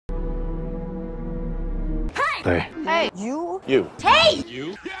They. Hey. You. Hey!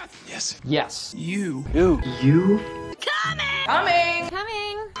 You. Yes. Yes. You. Coming!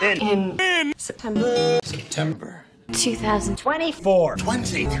 In September. September. 2024.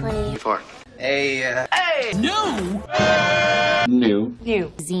 24. New.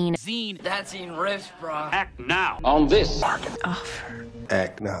 Zine. That scene rips, bro. Act now. On this. Offer.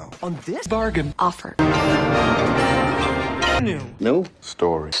 Act now. On this bargain. Offer. New.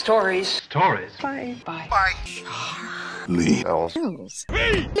 Story. Stories. Stories. Bye. Lee. Els. Elves.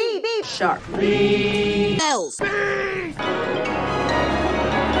 Shark.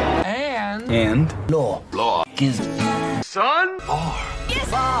 And. Lor. Son.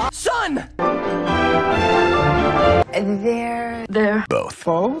 Son! They're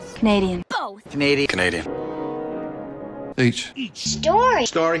Both. Canadian. Canadian. Each. Story.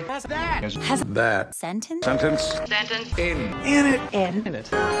 Story. Has That. sentence. Sentence. Sentence. In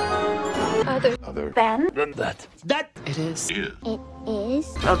it. Other Other. than. That. It is. It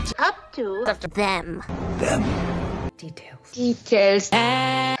is up to them. Them. Details.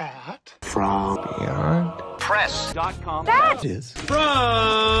 From. Beyond. Press.com. Is.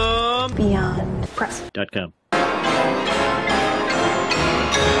 From. Beyond press. .com.